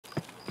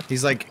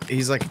He's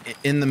like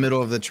in the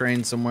middle of the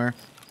train somewhere.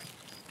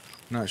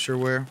 Not sure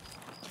where.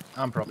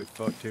 I'm probably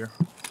fucked here.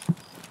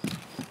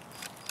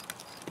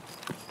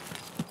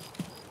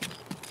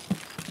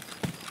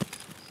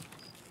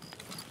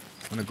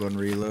 I'm gonna go and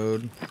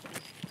reload.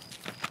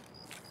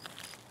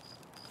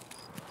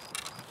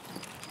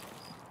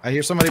 I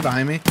hear somebody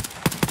behind me.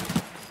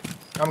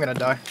 I'm gonna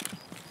die.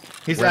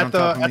 He's Right at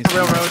the on top of me.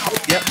 railroad.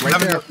 Yep, right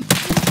there.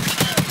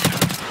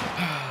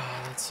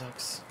 That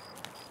sucks.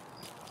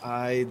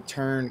 I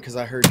turned because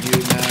I heard you,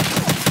 Matt.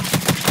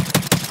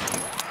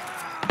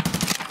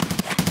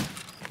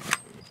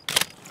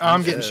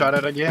 I'm getting shot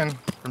at again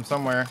from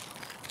somewhere.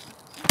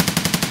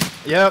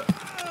 Yep.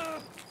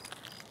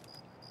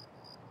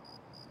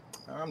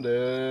 I'm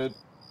dead.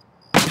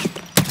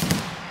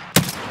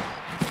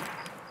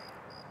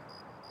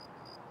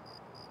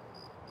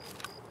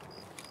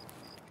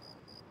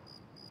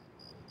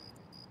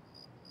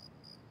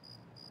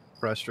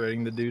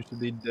 Frustrating, the dude should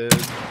be dead.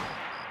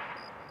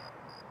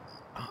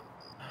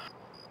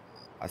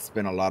 I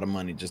spent a lot of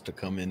money just to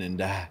come in and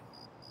die.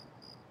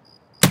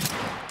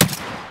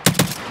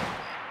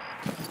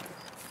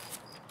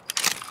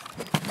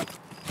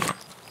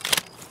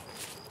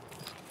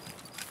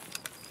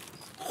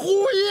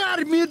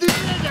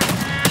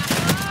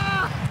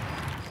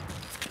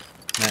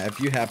 Matt, if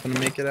you happen to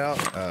make it out,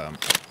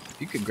 if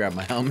you could grab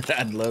my helmet,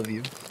 I'd love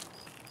you.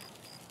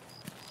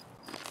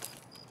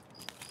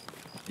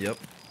 Yep.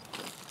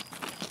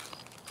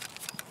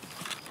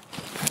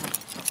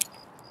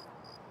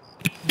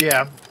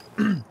 Yeah.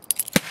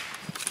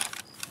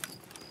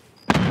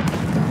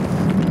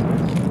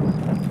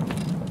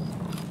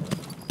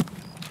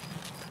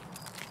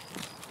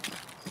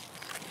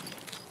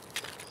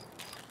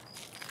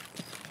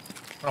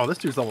 Oh, this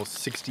dude's almost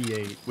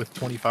 68 with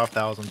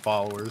 25,000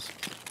 followers.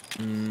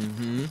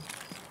 Mm-hmm.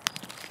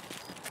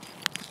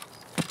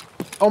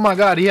 Oh my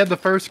god, he had the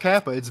first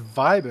Kappa. It's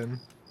vibing.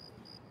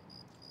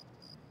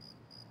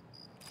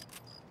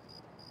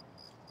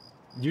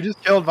 You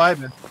just killed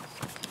vibing.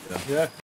 Yeah. Yeah.